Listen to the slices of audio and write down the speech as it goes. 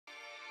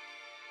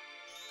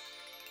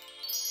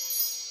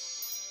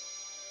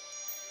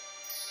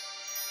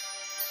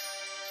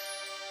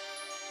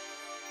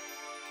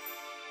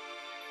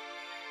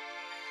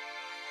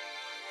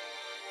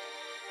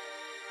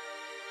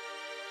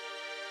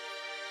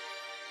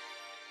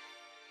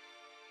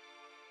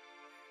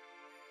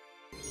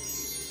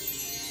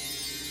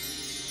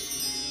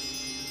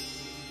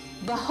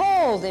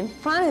Behold, in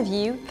front of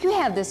you, you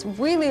have this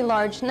really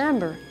large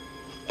number.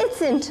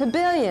 It's into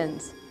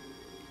billions.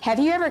 Have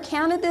you ever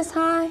counted this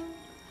high?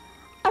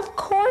 Of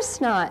course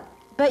not,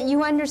 but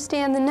you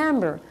understand the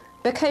number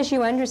because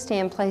you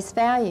understand place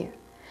value.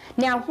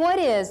 Now, what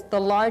is the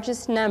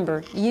largest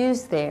number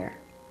used there?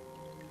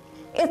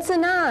 It's a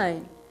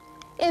 9.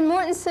 In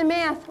Mortensen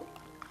Math,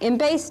 in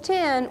base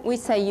 10, we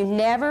say you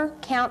never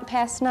count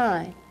past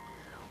 9.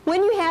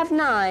 When you have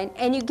 9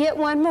 and you get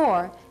one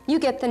more, you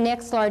get the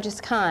next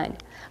largest kind.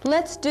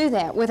 Let's do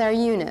that with our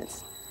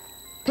units.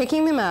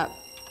 Picking them up,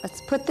 let's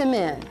put them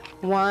in.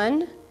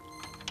 1,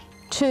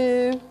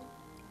 2,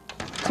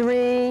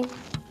 3,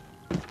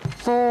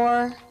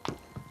 4,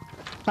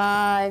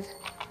 5,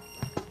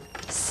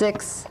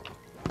 6,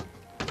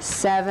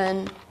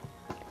 7,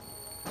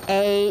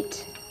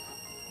 8,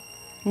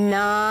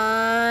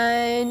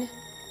 9.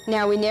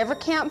 Now we never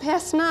count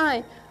past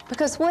 9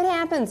 because what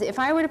happens if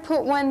I were to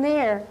put one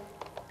there?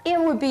 It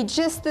would be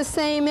just the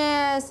same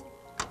as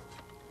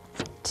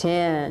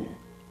 10.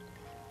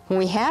 When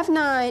we have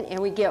 9 and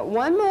we get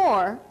one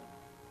more,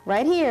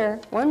 right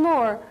here, one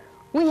more,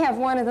 we have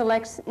one of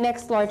the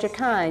next larger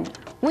kind.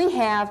 We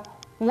have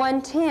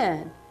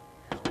 110.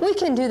 We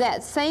can do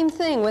that same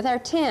thing with our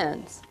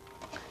 10s.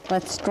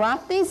 Let's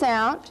drop these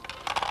out.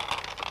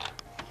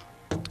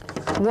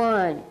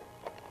 1,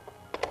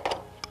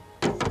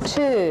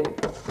 2,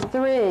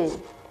 3,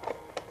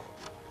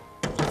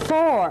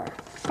 4,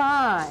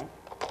 5,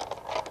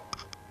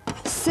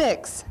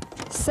 6,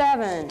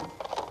 7,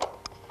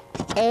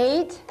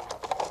 8,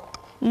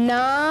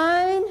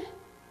 9.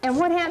 And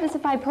what happens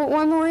if I put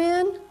one more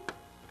in?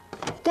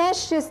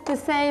 That's just the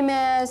same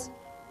as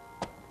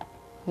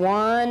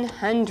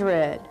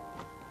 100.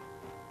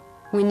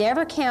 We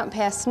never count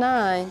past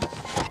 9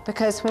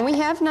 because when we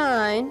have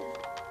 9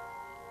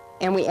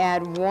 and we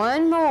add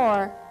one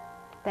more,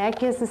 that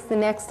gives us the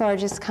next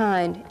largest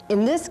kind.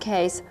 In this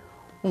case,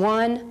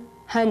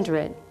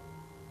 100.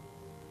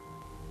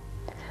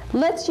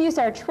 Let's use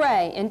our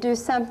tray and do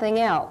something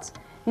else.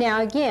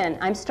 Now again,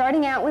 I'm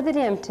starting out with it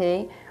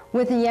empty.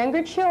 With the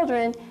younger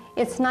children,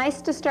 it's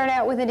nice to start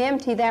out with it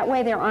empty. That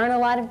way there aren't a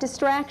lot of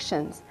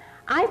distractions.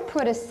 I've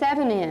put a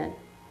 7 in.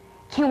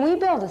 Can we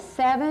build a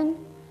 7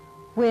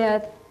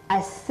 with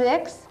a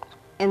 6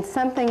 and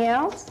something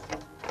else?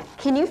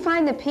 Can you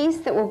find the piece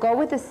that will go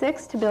with the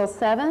 6 to build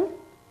 7?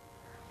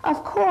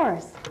 Of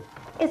course.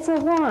 It's a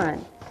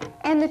 1.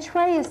 And the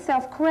tray is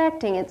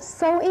self-correcting. It's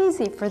so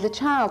easy for the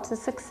child to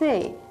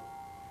succeed.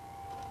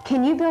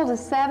 Can you build a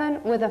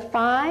 7 with a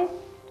 5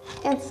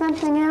 and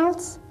something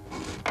else?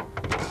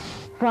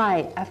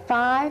 Right, a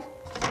 5.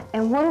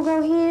 And what will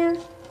go here?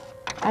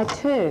 A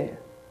 2.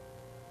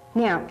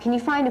 Now, can you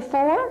find a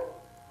 4?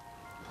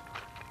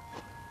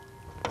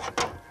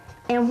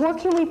 And what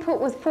can we put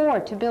with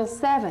 4 to build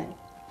 7?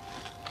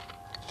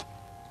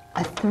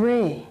 A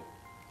 3.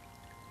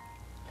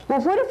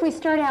 Well, what if we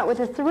start out with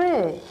a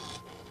 3?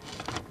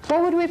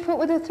 What would we put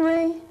with a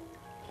 3?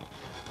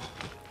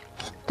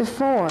 The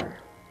 4.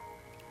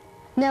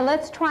 Now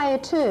let's try a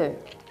 2.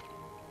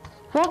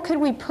 What could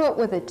we put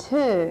with a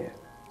 2?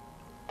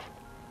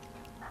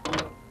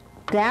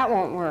 That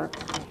won't work.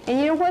 And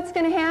you know what's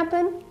going to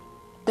happen?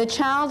 The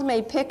child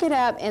may pick it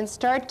up and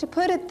start to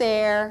put it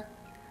there,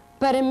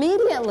 but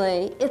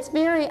immediately it's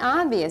very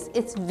obvious.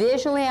 It's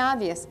visually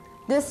obvious.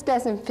 This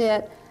doesn't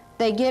fit.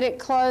 They get it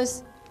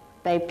close.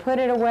 They put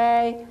it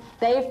away.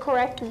 They've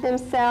corrected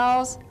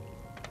themselves.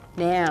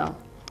 Now,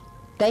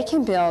 they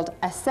can build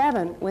a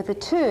 7 with a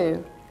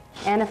 2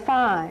 and a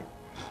 5.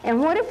 And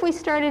what if we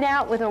started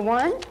out with a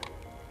 1?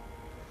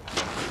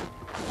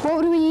 What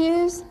would we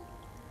use?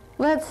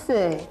 Let's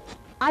see.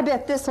 I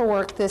bet this will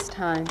work this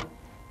time.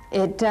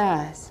 It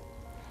does.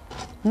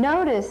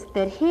 Notice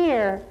that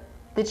here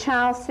the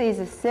child sees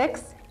a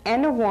 6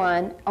 and a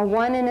 1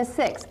 and a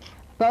 6.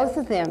 Both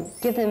of them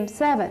give them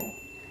 7.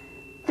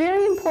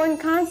 Very important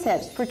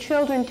concepts for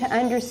children to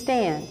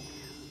understand.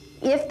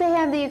 If they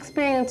have the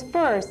experience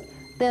first,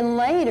 then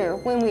later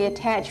when we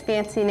attach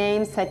fancy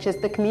names such as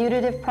the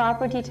commutative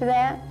property to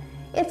that,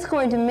 it's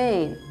going to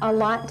mean a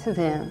lot to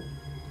them.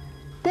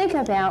 Think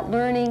about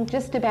learning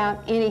just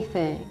about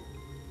anything.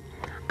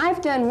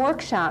 I've done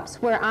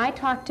workshops where I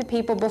talked to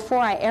people before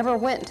I ever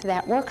went to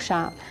that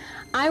workshop.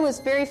 I was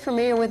very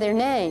familiar with their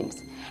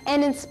names.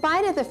 And in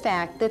spite of the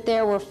fact that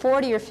there were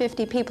 40 or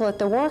 50 people at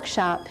the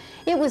workshop,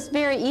 it was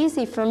very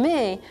easy for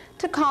me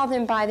to call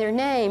them by their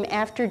name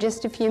after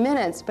just a few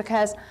minutes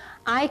because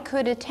I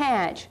could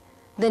attach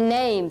the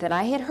name that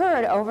I had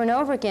heard over and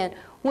over again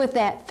with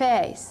that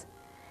face.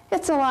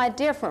 It's a lot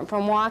different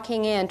from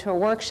walking into a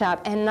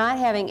workshop and not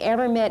having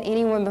ever met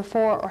anyone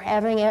before or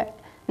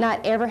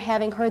not ever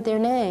having heard their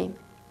name.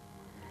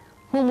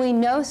 When we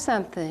know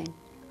something,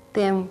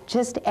 then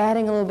just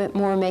adding a little bit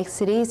more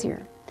makes it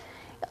easier.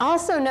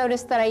 Also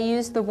notice that I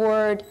use the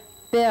word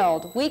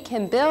build. We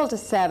can build a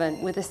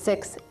 7 with a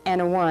 6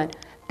 and a 1.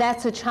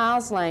 That's a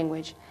child's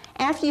language.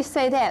 After you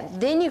say that,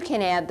 then you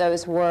can add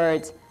those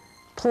words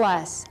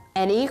plus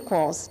and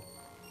equals.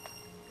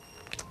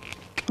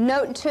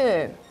 Note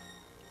 2.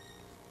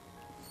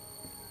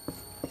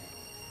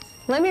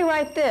 let me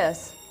write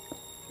this.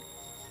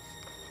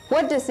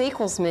 What does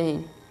equals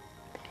mean?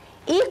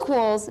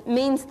 Equals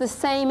means the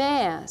same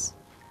as.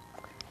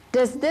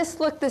 Does this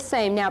look the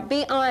same? Now,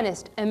 be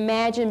honest.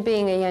 Imagine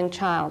being a young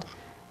child.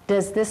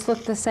 Does this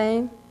look the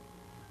same?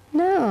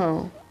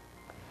 No.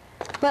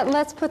 But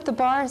let's put the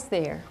bars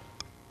there.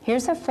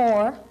 Here's a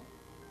 4.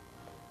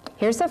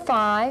 Here's a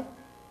 5.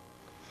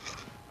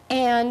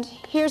 And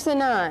here's a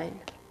 9.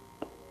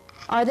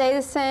 Are they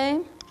the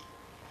same?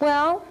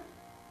 Well,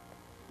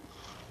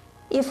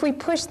 if we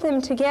push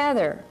them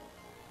together,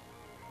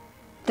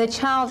 the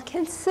child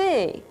can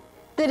see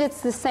that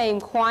it's the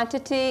same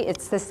quantity,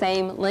 it's the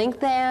same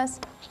length as,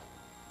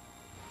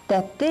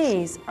 that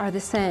these are the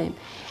same.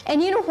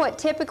 And you know what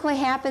typically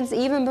happens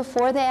even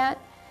before that?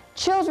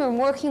 Children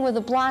working with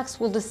the blocks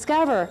will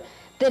discover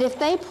that if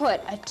they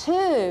put a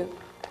 2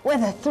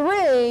 with a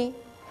 3,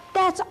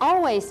 that's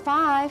always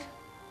 5.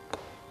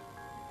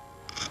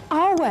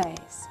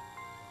 Always.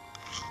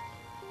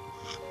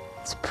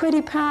 It's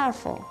pretty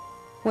powerful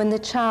when the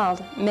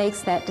child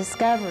makes that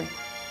discovery.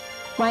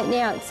 Right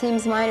now it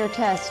seems minor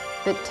test,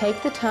 but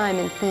take the time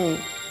and think.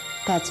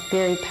 That's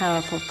very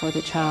powerful for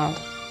the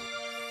child.